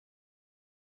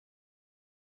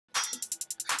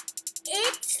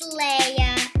It's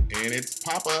Leia. And it's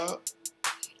Papa.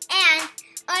 And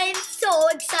I'm so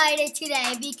excited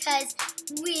today because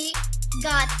we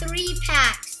got 3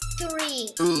 packs.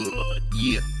 3.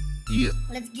 Yeah.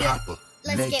 Let's get Papa.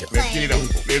 Let's get Let's get it playing. on.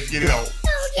 Let's get it on.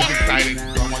 Oh, yeah. I'm excited.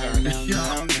 Oh my God.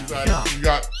 I'm excited. You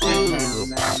got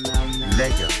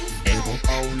Leya, able.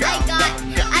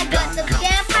 I got the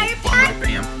vampire pack.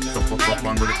 So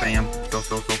fun with the fam. So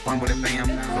fun with the fam.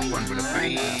 So fun with the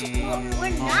fam. We're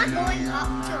not going up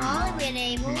to Hollywood, I'm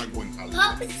Abel. not going to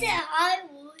Papa said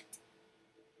Hollywood.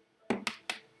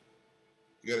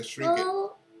 You gotta shrink it.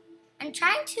 Oh, I'm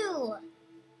trying to.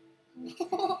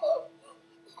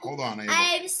 Hold on, Abel.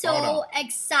 I'm so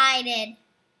excited.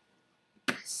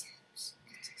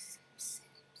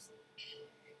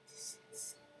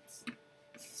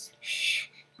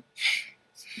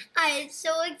 I'm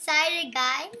so excited,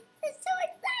 guys. I'm so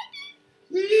excited.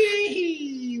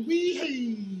 Wee.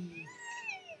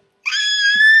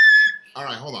 All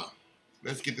right, hold on.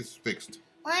 Let's get this fixed.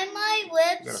 Why my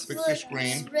Gotta lips fix your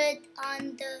screen. red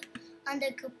on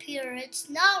the computer? It's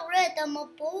not red. I'm a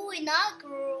boy, not a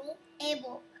girl.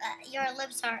 Abel, your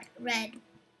lips are red.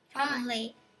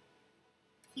 Probably.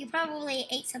 You probably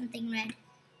ate something red.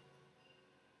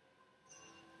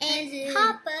 And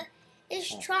Papa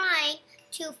is trying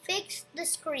to fix the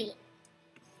screen.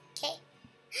 Okay.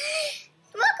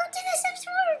 Welcome to this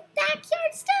episode of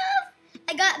Backyard Stuff.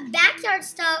 I got Backyard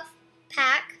Stuff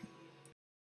pack.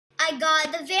 I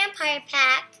got the Vampire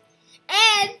pack.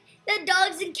 And the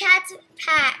Dogs and Cats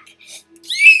pack.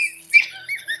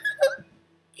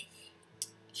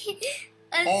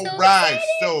 All right,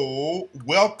 so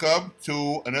welcome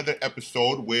to another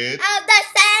episode with The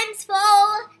Sims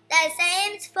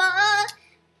 4.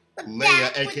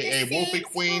 Leya, aka Wolfy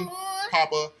Queen,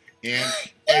 Papa, and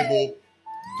Abel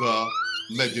the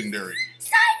Legendary.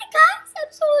 Excited, guys!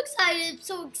 I'm so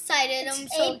excited. I'm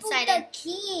so excited. Abel the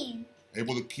King.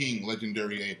 Abel the King,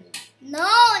 Legendary Abel. No,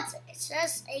 it's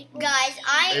just Abel. Guys,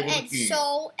 I am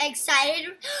so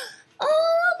excited.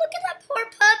 Oh, look at that poor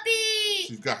puppy.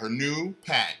 She's got her new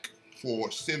pack for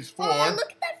Sims 4. Oh,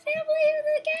 look at that family of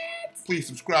the cats. Please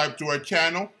subscribe to our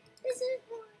channel. This is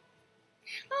more.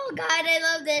 Oh, God, I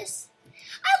love this.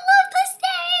 I love this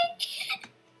day.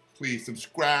 Please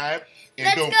subscribe. And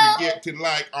Let's don't go. forget to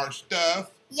like our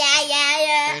stuff.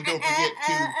 Yeah. And don't forget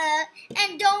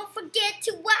And don't forget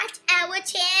to watch our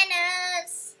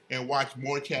channels. And watch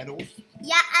more channels.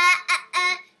 Yeah,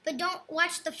 but don't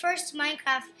watch the first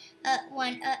Minecraft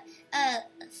one,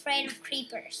 Afraid of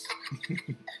Creepers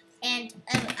and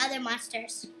other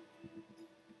monsters.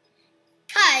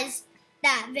 Cause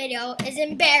that video is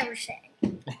embarrassing.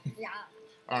 Yeah.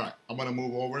 Alright, I'm gonna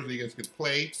move over so you guys can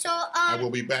play. So I will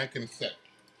be back in a sec.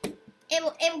 It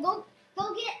will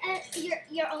go get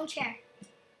your own chair.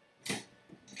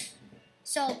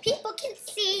 So people can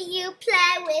see you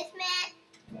play with me.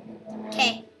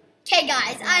 Okay. Okay,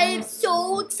 guys, I am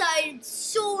so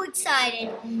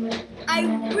excited, I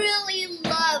really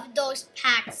love those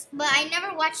packs, but I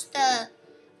never watched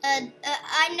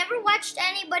I never watched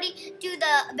anybody do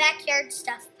the Backyard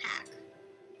Stuff pack.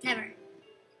 Never.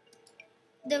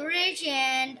 The Ridge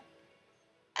and,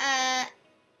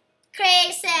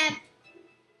 Crazy.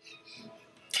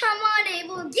 Come on,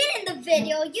 Abel, get in the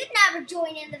video. You never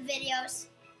join in the videos.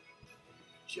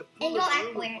 And don't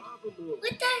act weird. What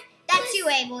the? That's you,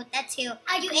 Abel. That's you.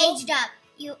 You aged up.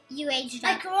 You aged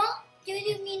up. Do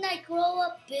you mean I grow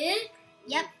up big?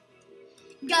 Yep.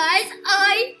 Guys,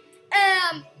 I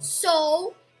am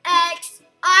so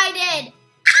excited.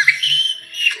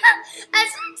 I'm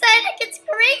so excited. It's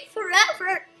great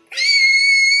forever.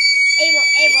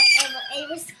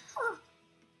 Abel.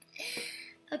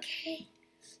 Okay.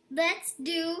 Let's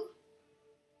do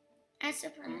a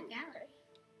surprise gallery.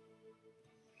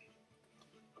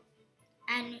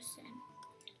 Anderson.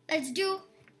 Let's do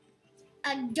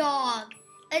a dog.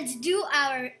 Let's do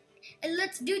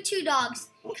 2 dogs.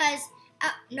 Cause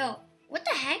no. What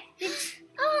the heck?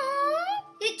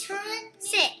 It turned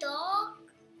me dog.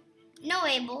 No,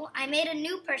 Abel. I made a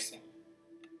new person.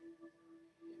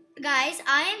 Guys,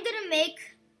 I am gonna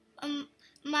make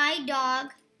my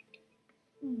dog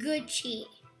Gucci.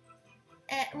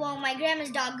 Well, my grandma's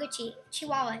dog Gucci,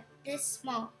 Chihuahua. This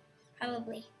small,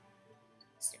 probably.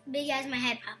 Big as my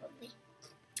head, probably.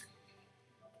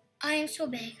 I am so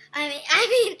big. I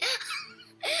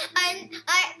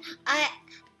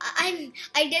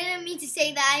didn't mean to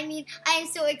say that. I mean, I am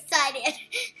so excited.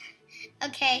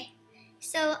 Okay,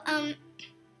 so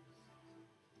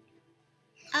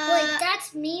wait,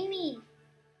 that's Mimi.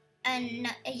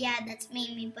 No, yeah, that's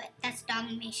Mimi, but that's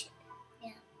Dogmation.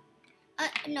 Yeah.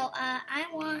 No, I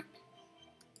want.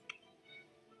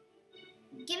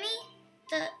 Give me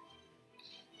the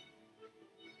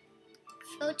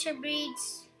filter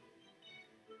breeds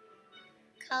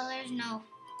colors. No.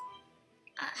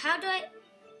 How do I?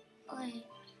 Wait.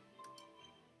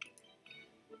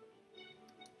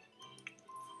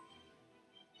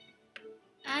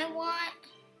 I want.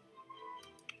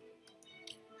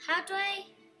 How do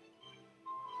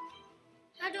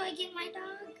I get my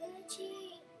dog Gucci?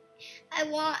 I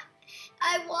want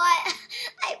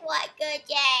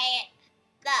Gucci.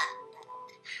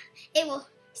 It will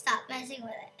stop messing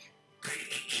with it.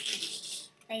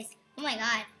 Please. Oh my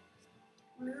god.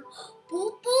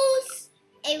 Boo boos.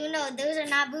 Hey, no, those are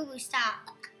not boo boos. Stop.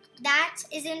 That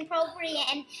is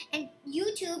inappropriate, and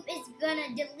YouTube is gonna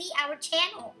delete our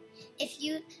channel if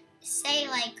you say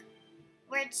like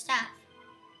weird stuff.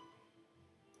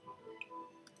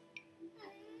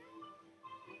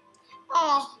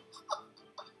 Oh.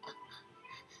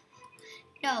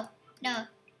 No.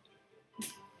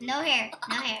 No hair.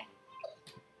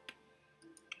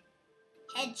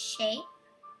 Head shape.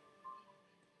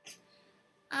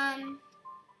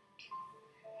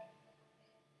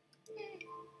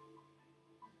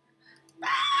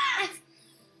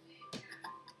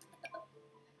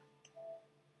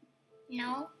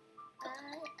 No.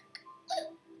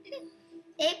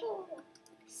 Abel,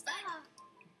 stop.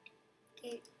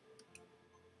 Okay.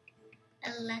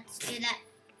 Let's do that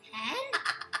head.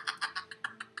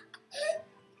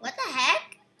 What the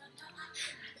heck?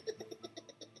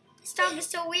 This dog is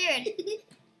so weird.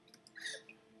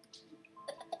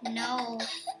 No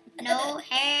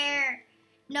hair.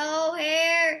 No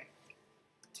hair.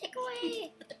 Take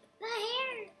away the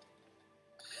hair.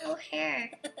 No hair.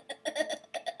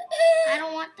 I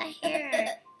don't want the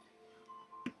hair.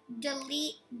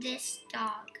 Delete this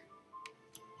dog.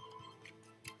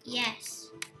 Yes.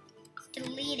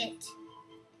 Delete it.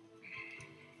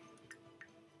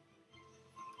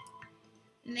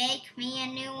 Make me a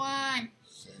new one.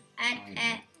 Add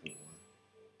pet.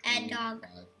 Add dog.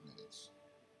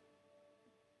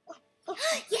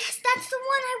 Yes, that's the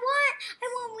one I want. I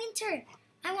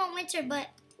want winter, but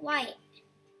white.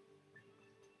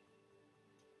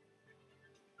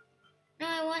 No,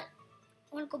 I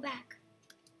want to go back.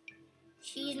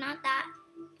 She's not that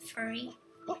furry.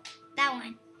 That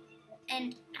one.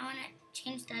 And I want to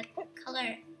change the color.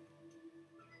 I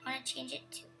want to change it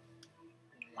to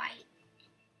white.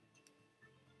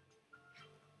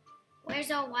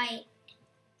 Where's all white?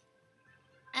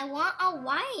 I want a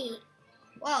white.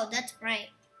 Whoa, that's bright.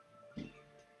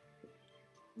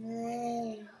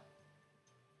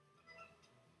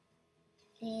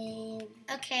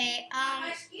 Okay,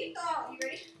 You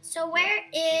ready? so where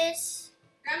is...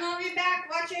 Come on, be back.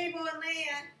 Watch Abel and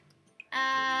Leia.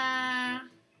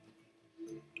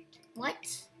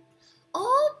 What?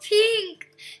 Oh, pink!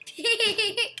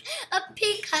 Pink! A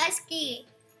pink husky.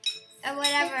 Or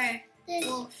whatever.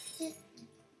 Wolf.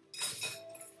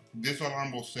 This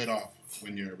alarm will set off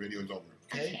when your video is over,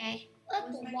 okay? Okay.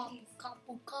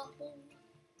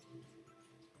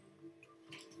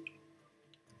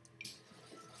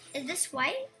 Is this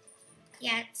white?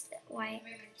 Yeah, it's white.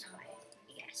 It's white.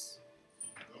 Yes.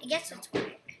 I guess it's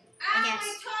white. I guess.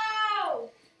 My toe!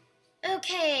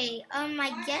 Okay,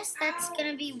 I guess that's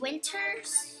gonna be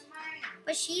Winter's.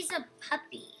 But she's a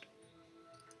puppy.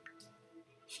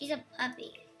 She's a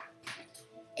puppy.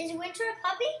 Is Winter a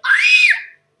puppy?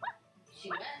 She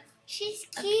went. She's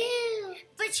cute.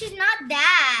 But she's not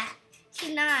that.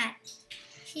 She's not.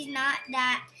 She's not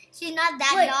that. She's not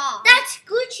that Wait, doll. That's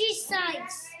Gucci's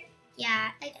size.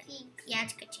 Yeah, I think. Yeah,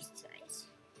 it's Gucci's size.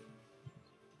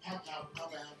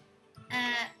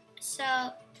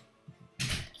 So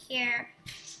here.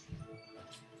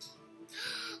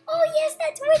 Oh yes,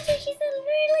 that's Winter. She's a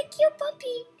really cute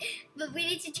puppy. But we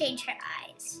need to change her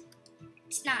eyes.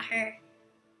 It's not her.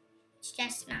 It's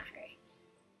just not her.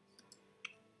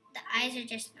 The eyes are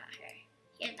just not her.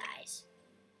 Here are the eyes.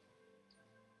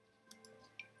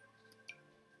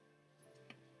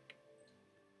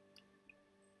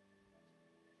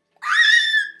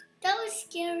 That was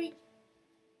scary.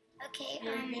 Okay,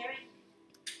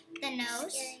 the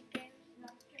nose.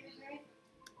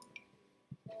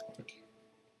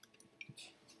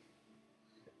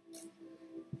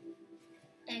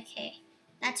 Okay,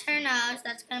 that's her nose.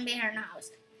 That's gonna be her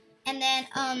nose. And then,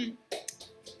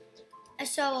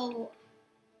 so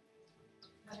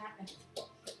What happened?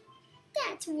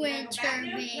 that's Winter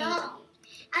baby. No.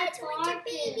 That's Winter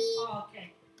baby. Oh,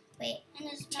 okay. Wait, And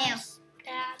his tail. nose.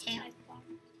 That's Tail. my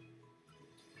phone.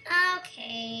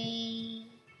 Okay.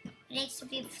 It needs to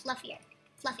be fluffier.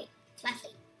 Fluffy. Fluffy.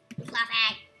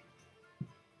 Fluffy.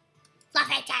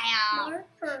 Fluffy tail. More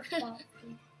purple.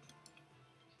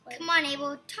 Come on,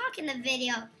 Abel. Talk in the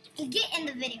video. Get in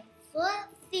the video.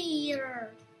 Fluffier.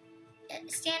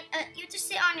 Stand. You have to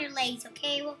sit on your legs,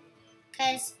 okay, Abel?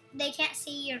 Because they can't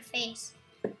see your face.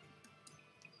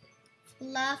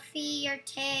 Fluffy your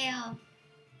tail.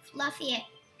 Fluffy it.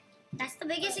 That's the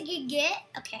biggest it can get?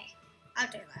 Okay. I'll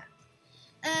do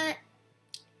that.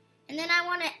 And then I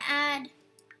want to add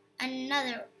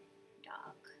another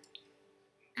dog.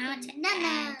 I want to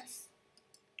add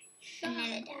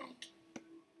another dog.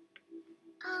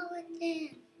 Oh, and then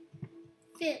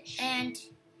fish. And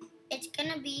it's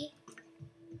gonna be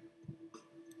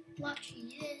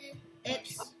Watching it.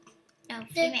 oops. No,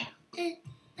 female.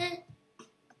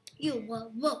 You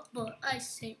what, but I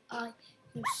say I,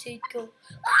 you say go.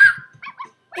 Ah!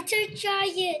 It's a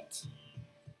giant.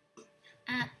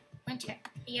 Winter.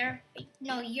 You're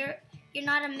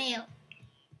not a male.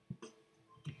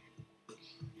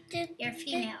 You're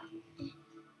female.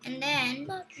 And then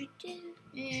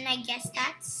I guess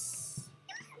that's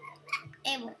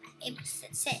Abel.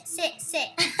 Sit.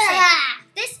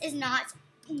 This is not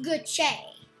Gucci.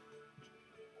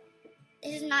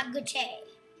 This is not Gucci.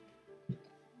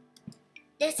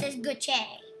 This is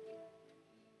Gucci.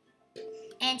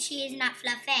 And she is not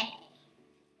fluffy.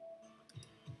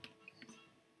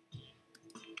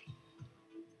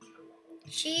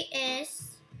 She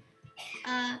is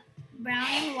brown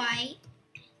and white.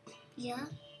 Yeah.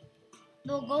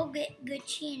 We'll go get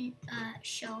Gucci and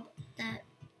show the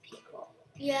people.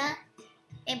 Yeah.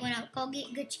 Abel, no, go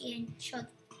get Gucci and show the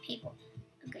people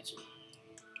Gucci.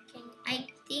 Okay. I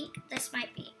think this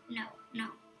might be no,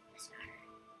 it's not her.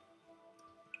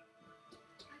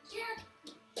 Yeah.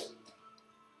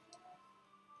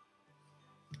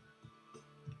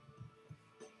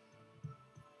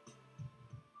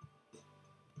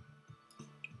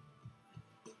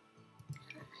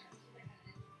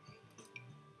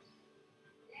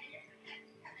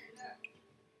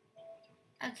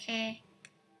 Okay.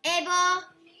 Abel,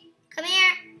 come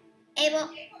here. Abel.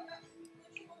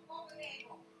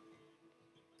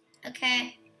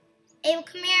 Okay. Abel,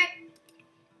 come here.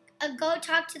 Go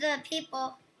talk to the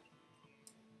people.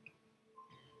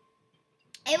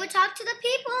 Abel, talk to the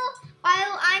people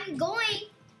while I'm going.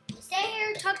 Stay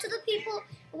here, talk to the people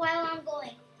while I'm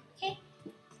going. Okay?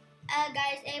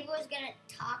 Guys, Abel is gonna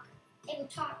talk. Abel,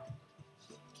 talk.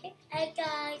 Okay? Hey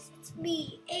guys, it's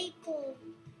me, April.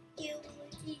 You were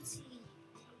easy.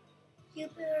 You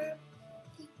were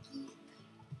picky.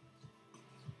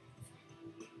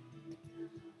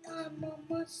 I'm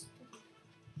almost.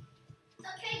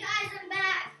 Okay, guys, I'm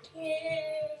back.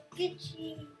 Yeah,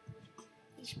 Gucci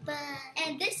is back.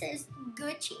 And this is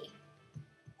Gucci.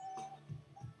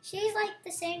 She's like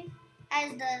the same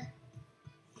as the.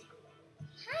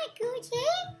 Hi, Gucci.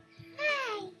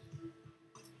 Hi.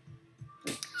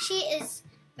 She is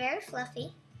very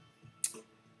fluffy.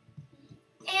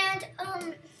 And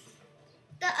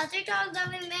the other dog that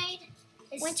we made,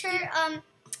 Winter,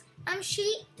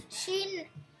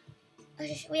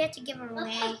 we have to give her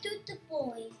away. I'll do the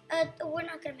boy. We're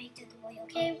not gonna make it the boy,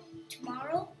 okay?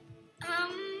 Tomorrow?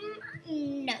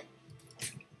 No.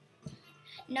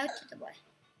 No to the boy.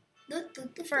 Do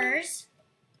the First.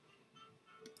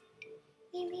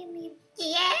 Me.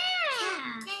 Yeah.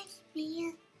 That's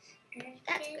me.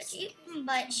 That's Gucci.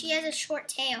 But she has a short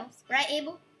tail, right,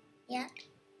 Abel? Yeah.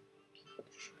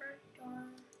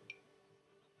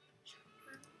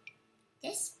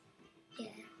 This? Yeah.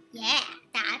 Yeah,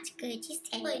 that's Gucci's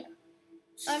tail. Wait.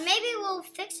 Or maybe we'll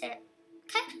fix it.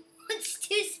 Okay. It's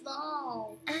too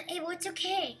small. Abel, it's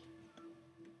okay.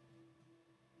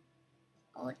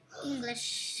 Oh, English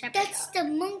Shepherd. That's the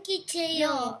monkey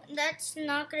tail. No, that's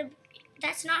not gonna.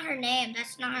 That's not her name.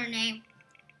 That's not her name.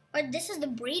 Or this is the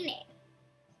breed name.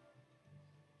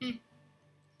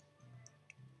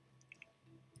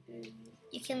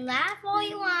 You can laugh all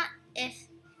you want if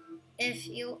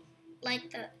you like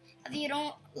the if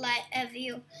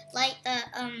you like the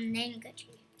name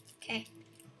Gucci. Okay,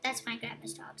 that's my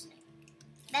grandma's dog's name.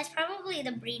 That's probably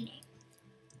the breed name.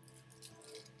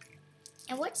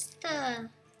 And what's the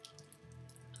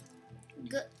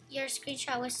your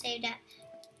screenshot was saved at?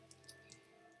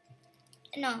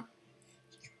 No.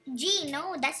 G,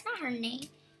 no, that's not her name.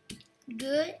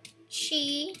 Good,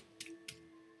 she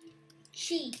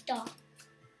dog.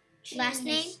 Last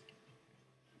name?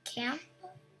 Camp.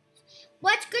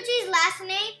 What's Gucci's last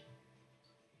name?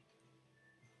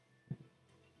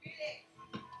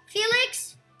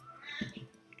 Felix?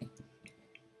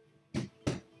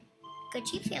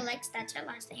 Gucci Felix, that's her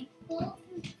last name.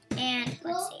 And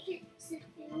let's see.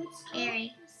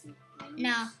 Harry.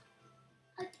 No.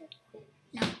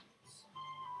 No.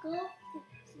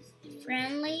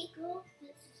 Friendly.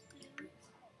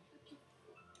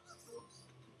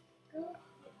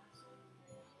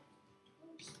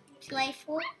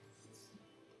 playful,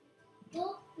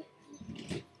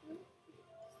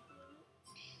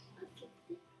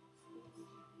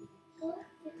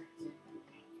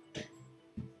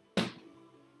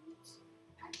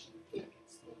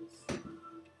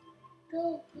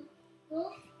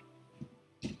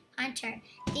 hunter.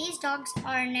 These dogs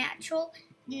are natural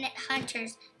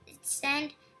hunters.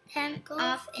 Send them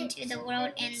off into the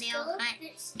world and they'll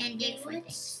hunt and dig for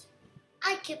things.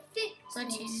 I can fix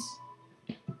Gluten. this.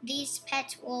 These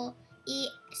pets will eat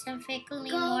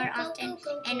significantly Go, more go, often go,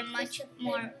 go, and go, much fix it,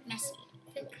 more messy.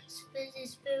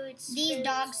 Fix These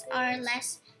dogs are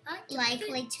less I can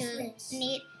likely fix to this.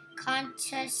 need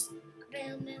constant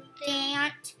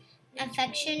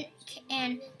affection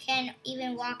and can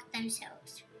even walk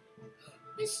themselves.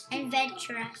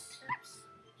 Adventurous.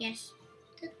 Yes.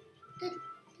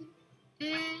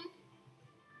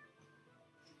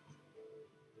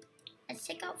 Let's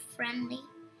take out friendly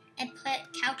and put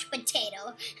couch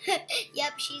potato.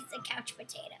 Yep, she's a couch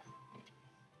potato.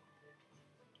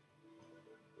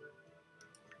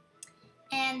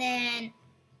 And then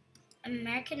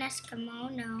American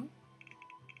Eskimo, no.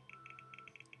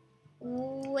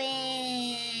 Winter.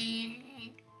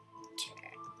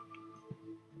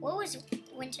 What was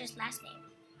Winter's last name?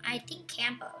 I think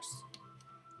Campos.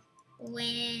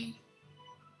 Winter.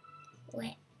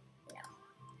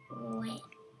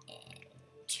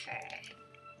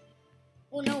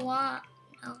 Oh no, what?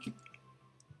 No.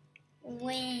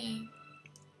 Winter.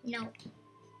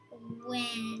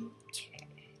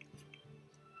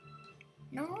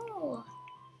 No.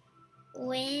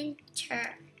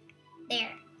 Winter.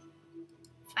 There.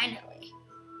 Finally.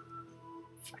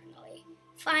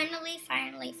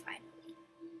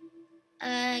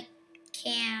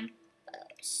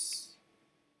 Campos.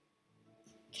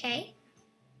 Okay.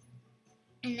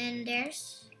 And then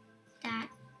there's that.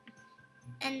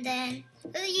 And then,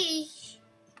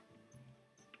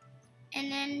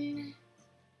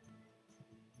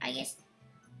 I guess,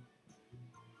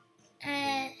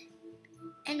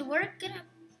 and we're gonna,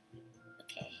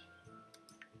 okay.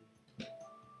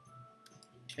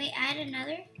 Can we add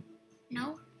another?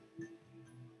 No?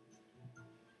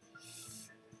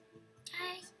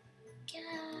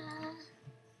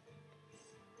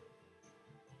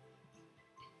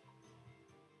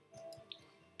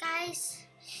 Guys,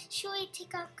 should we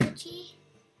take out Gucci?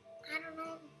 I don't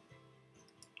know.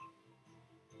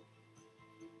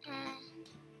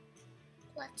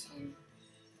 Glutton,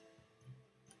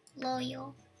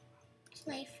 loyal,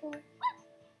 playful,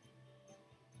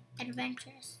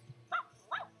 adventurous.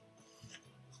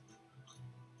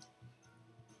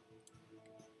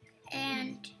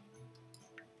 And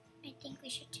I think we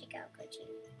should take out Gucci.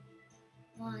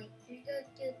 Why? You're gonna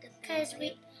do the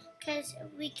Because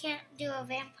we can't do a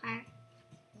vampire.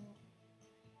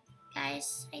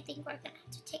 Guys, I think we're gonna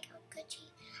have to take out Gucci.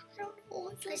 I don't know,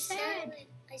 I'm so sad.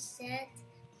 I said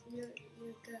you're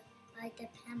gonna buy the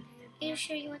vampire. Are you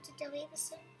sure you want to delete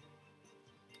this?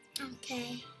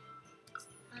 Okay.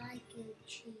 I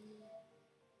Gucci.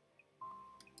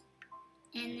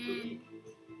 And then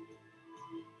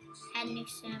add new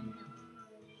sim, no.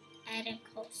 Add a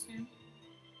cult sim.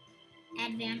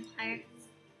 Add vampire.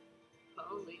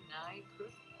 Holy night.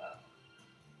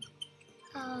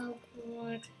 Oh,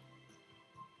 God.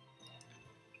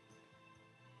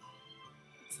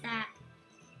 What's that?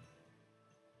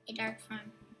 A dark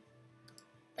front.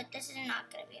 But this is not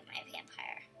going to be my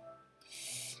vampire.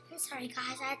 I'm sorry,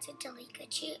 guys. I had to delete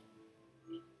Gucci.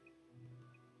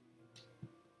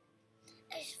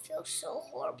 I just feel so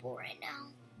horrible right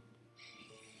now.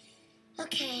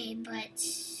 Okay, but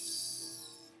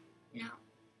no.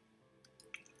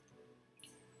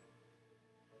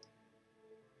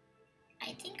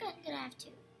 I think I'm gonna have to.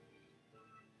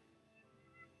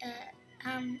 I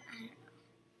don't know.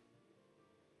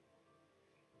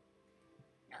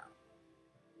 No.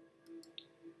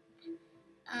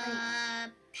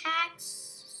 Packs.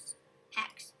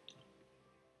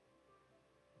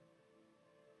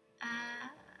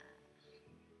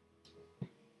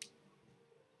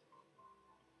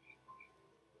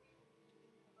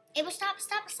 It will stop.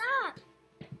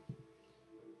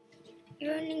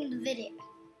 You're ruining the video.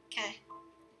 Okay.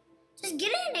 Just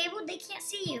get it enabled, they can't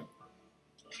see you.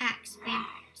 Packs,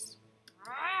 vampires.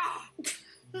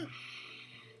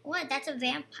 What? That's a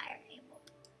vampire able.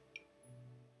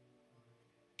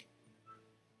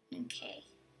 Okay.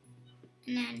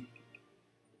 And then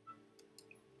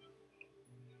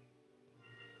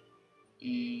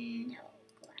no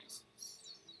glasses.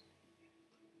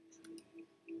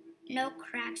 No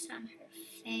cracks on her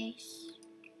face.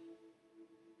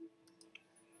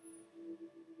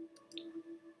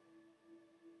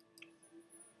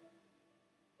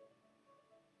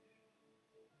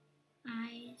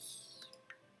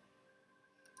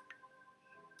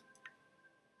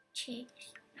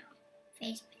 cheeks, no.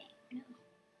 Face paint, no.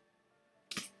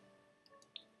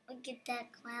 Look at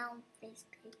that clown face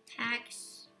paint.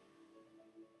 Packs.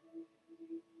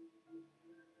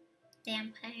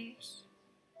 Vampires.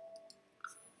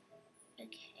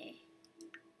 Okay.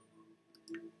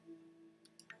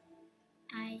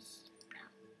 Eyes,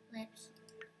 no. Lips.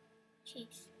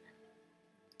 Cheeks,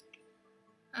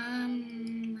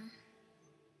 no.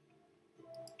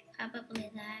 Probably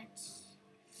that.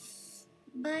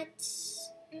 But,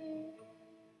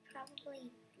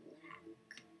 probably black.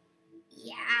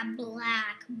 Yeah,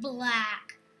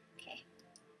 black. Okay.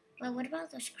 Well, what about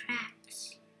those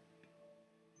cracks?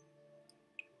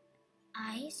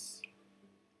 Eyes?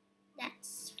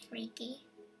 That's freaky.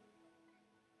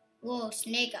 Whoa,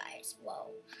 snake eyes.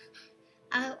 Whoa.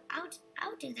 I'll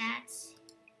do that.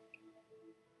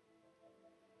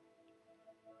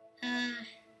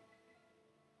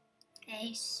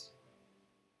 Face.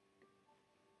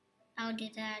 I'll do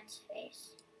that.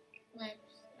 Face.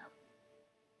 Lips. No.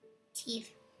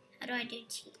 Teeth. How do I do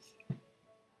teeth?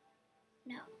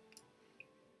 No.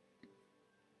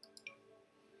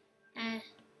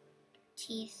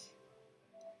 Teeth.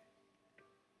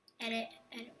 Edit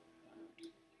mode.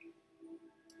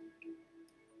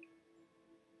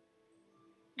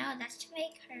 No, that's to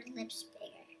make her lips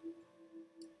bigger.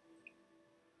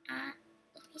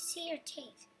 Let me see your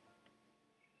teeth.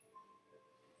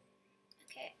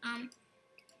 Okay,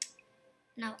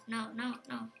 no.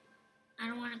 I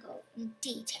don't want to go in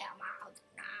detail mode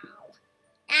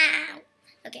now.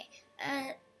 Okay,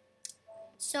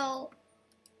 so,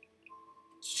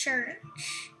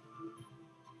 church,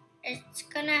 it's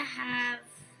gonna have,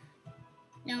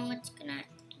 no, it's gonna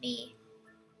be,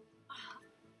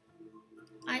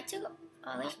 I have to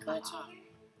always go to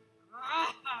here.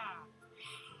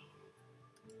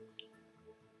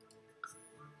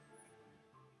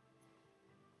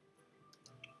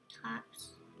 Tops.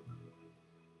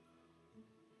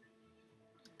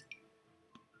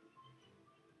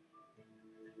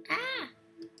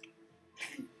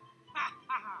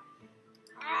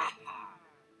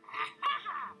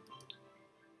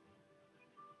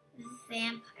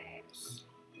 Vampires.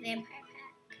 Vampire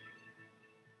pack.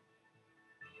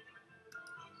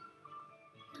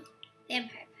 No.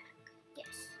 Vampire pack.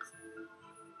 Yes.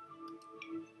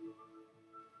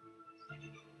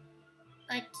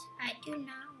 But I do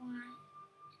not want.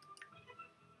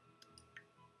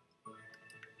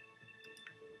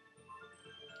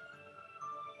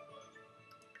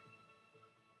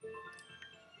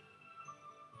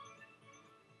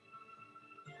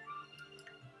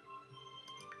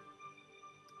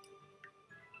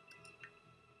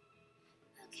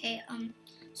 Okay,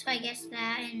 so I guess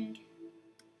that, and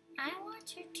I want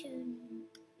her to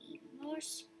be more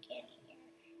skinnier.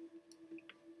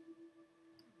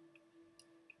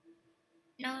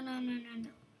 No.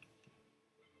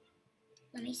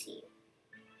 Let me see.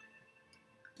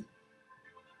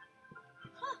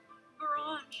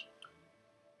 Orange.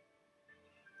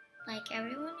 Like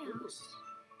everyone else.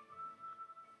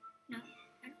 No,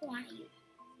 I don't want you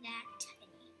that tiny.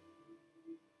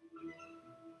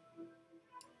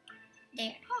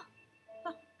 There.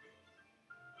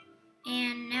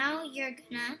 And now you're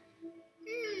gonna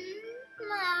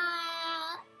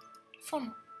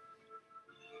form.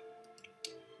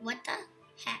 What the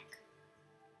heck?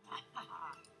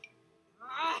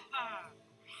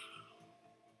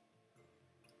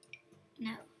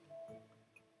 No.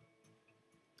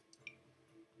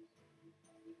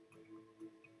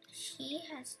 She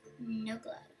has no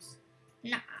gloves.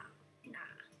 Nah.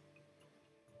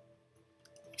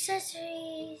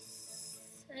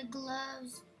 Accessories,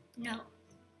 gloves, no.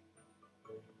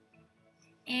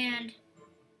 And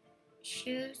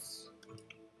shoes,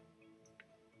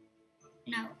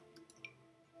 no.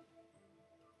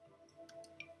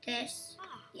 This,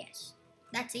 yes.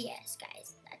 That's a yes,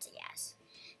 guys. That's a yes.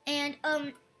 And,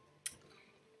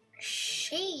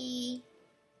 she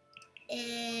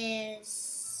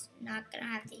is not gonna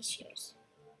have these shoes.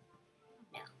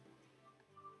 No.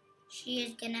 She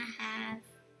is gonna have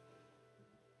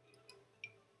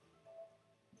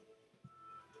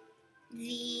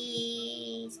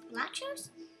these black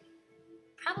shoes?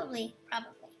 Probably.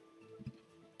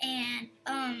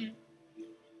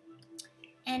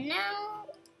 And now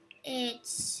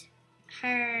it's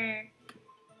her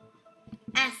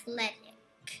athletic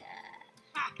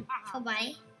full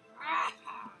body.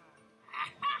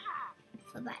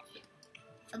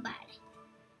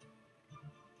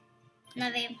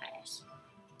 No vampires.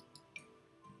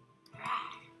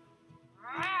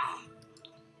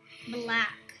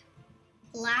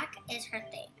 Black is her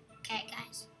thing. Okay,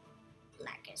 guys?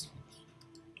 Black is her thing.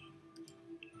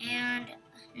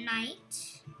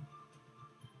 night.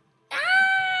 Ah!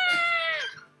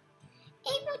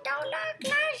 Able, don't look.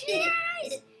 Close your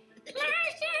eyes.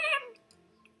 Close them.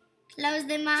 Close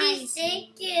them eyes. She's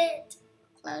naked.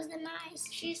 Close them eyes.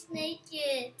 She's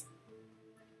naked.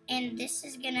 And this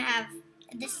is gonna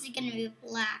be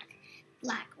black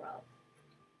robe.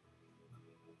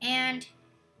 And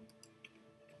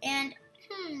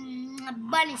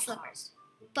bunny slippers.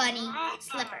 Bunny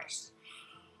slippers.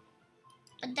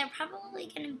 But they're probably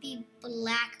gonna be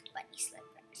black bunny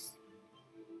slippers.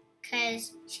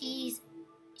 Cause she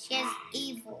has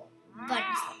evil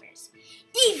bunny slippers.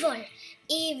 Evil!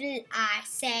 Evil, I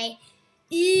say.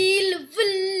 Evil!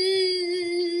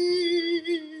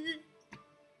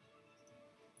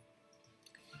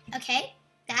 Okay,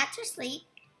 that's her sleep.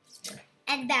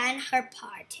 And then her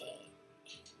party.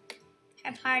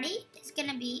 Her party is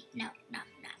gonna be no. No.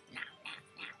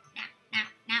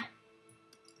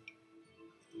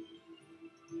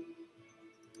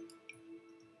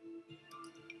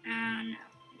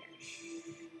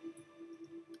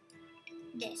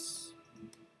 This.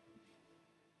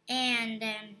 And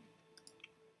then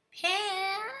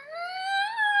pants.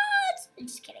 I'm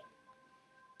just kidding.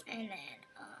 And then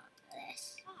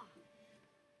this.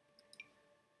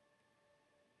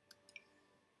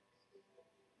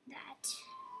 That.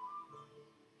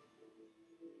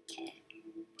 Okay.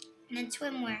 And then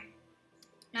swimwear.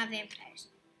 Not vampires.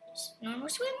 Just normal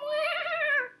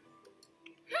swimwear.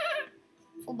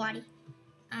 Full body.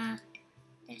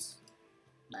 This.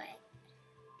 But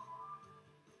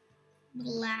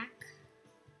black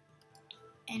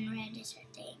and red is her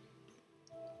thing.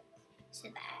 So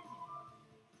that.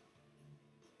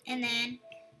 And then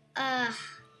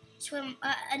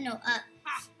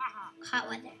hot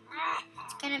weather.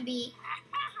 It's gonna be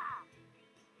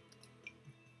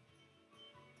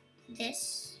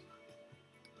this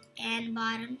and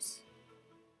bottoms.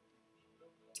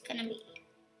 It's gonna be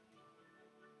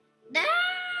that.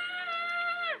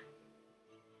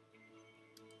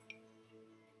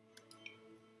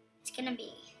 It's gonna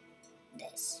be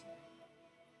this.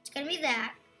 It's gonna be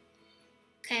that.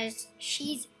 Because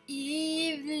she's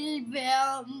evil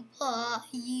vampire.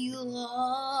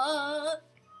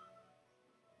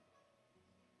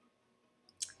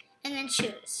 And then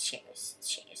shoes.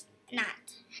 Not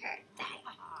her thing.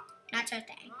 Not her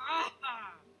thing.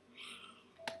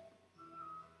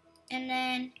 And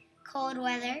then cold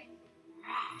weather.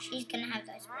 She's gonna have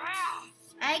those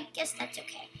boots. I guess that's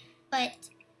okay. But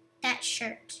that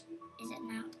shirt, is it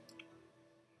now?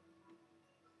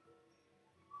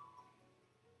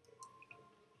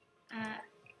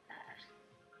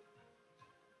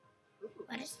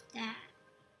 What is that?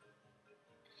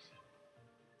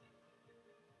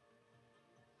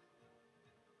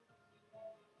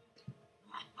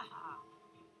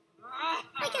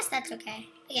 I guess that's okay.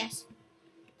 Yes.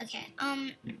 Okay.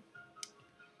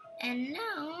 And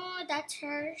now that's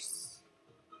hers.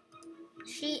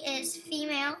 She is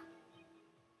female.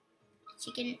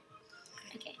 She can.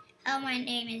 Okay. Oh, my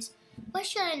name is. What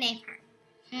should I name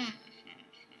her?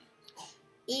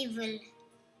 Evil.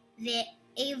 The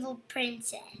evil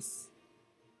princess.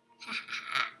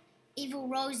 Evil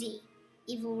Rosie.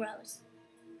 Evil Rose.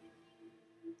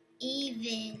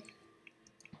 Evil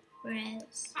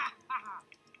Rose.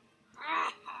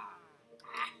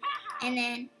 And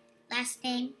then last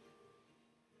name.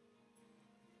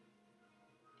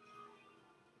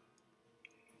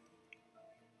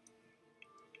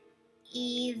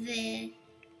 Evil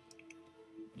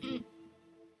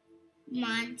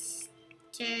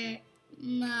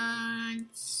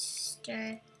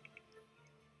Monster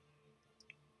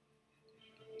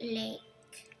Lake.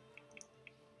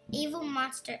 Evil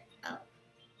Monster. Oh.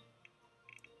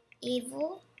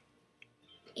 Evil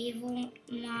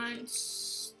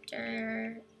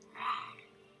Monster.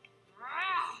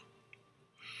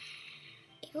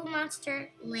 Evil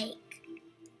Monster Lake.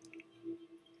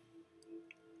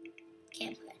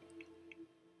 Can't put it.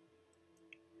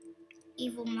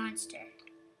 Evil Monster.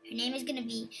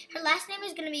 Her last name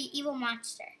is gonna be Evil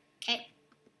Monster. Okay.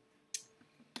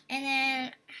 And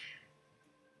then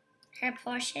her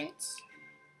portions.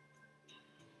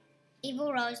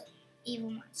 Evil Rose,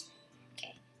 Evil Monster.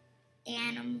 Okay.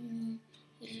 Animal.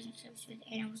 Relationships with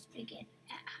animals begin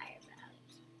at higher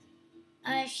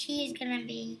values. She is gonna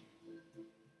be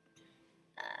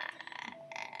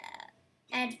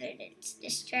advertised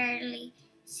distrarily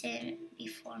sin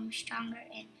beform stronger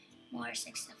and more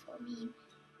successful mean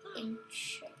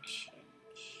instructions.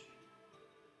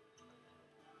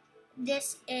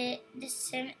 This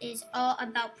sim is all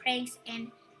about pranks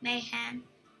and mayhem.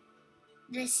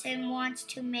 The sim wants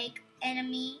to make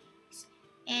enemies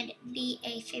and be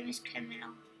a famous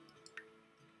criminal.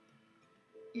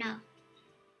 No.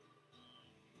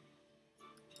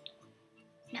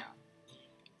 No.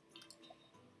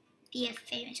 Be a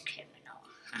famous criminal.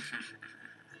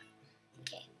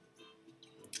 Okay.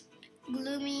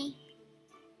 Gloomy.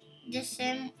 The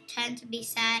sim tend to be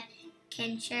sad,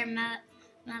 can share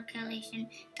calculation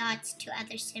thoughts to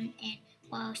other sim, and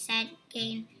while sad,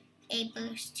 gain a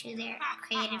boost to their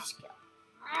creative skill.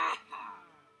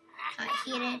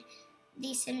 Heated.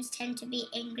 These sims tend to be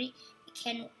angry,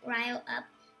 can rile up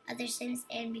other sims,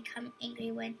 and become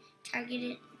angry when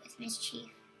targeted with mischief.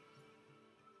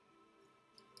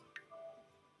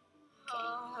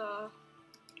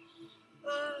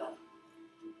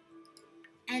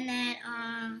 And then,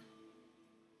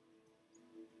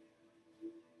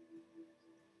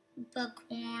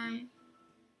 bookworm.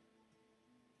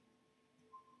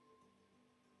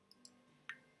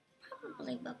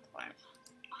 Probably bookworm.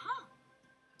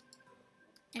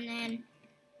 And then,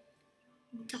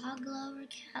 dog lover,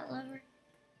 cat lover,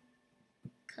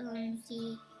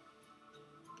 clumsy,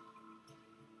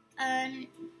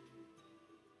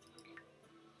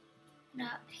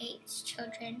 not hates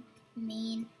children,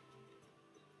 mean,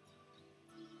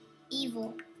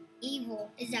 evil. Evil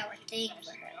is our thing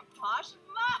for her.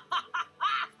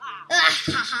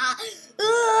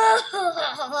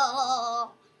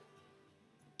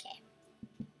 Okay,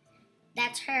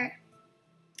 that's her.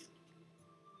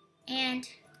 And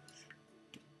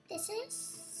this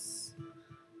is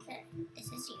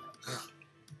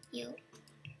you. You.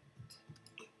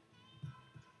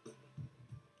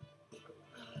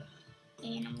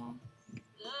 Animal.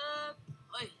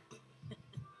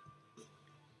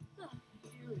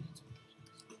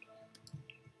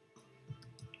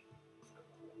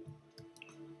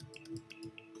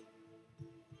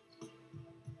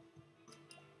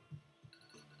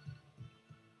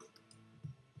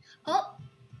 Oh,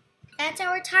 that's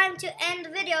our time to end the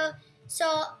video. So,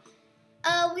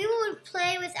 we will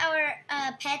play with our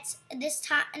pets next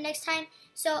time.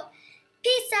 So,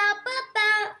 peace out, bye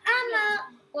bye. I'm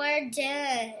out. We're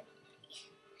done.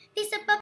 Peace out, bye.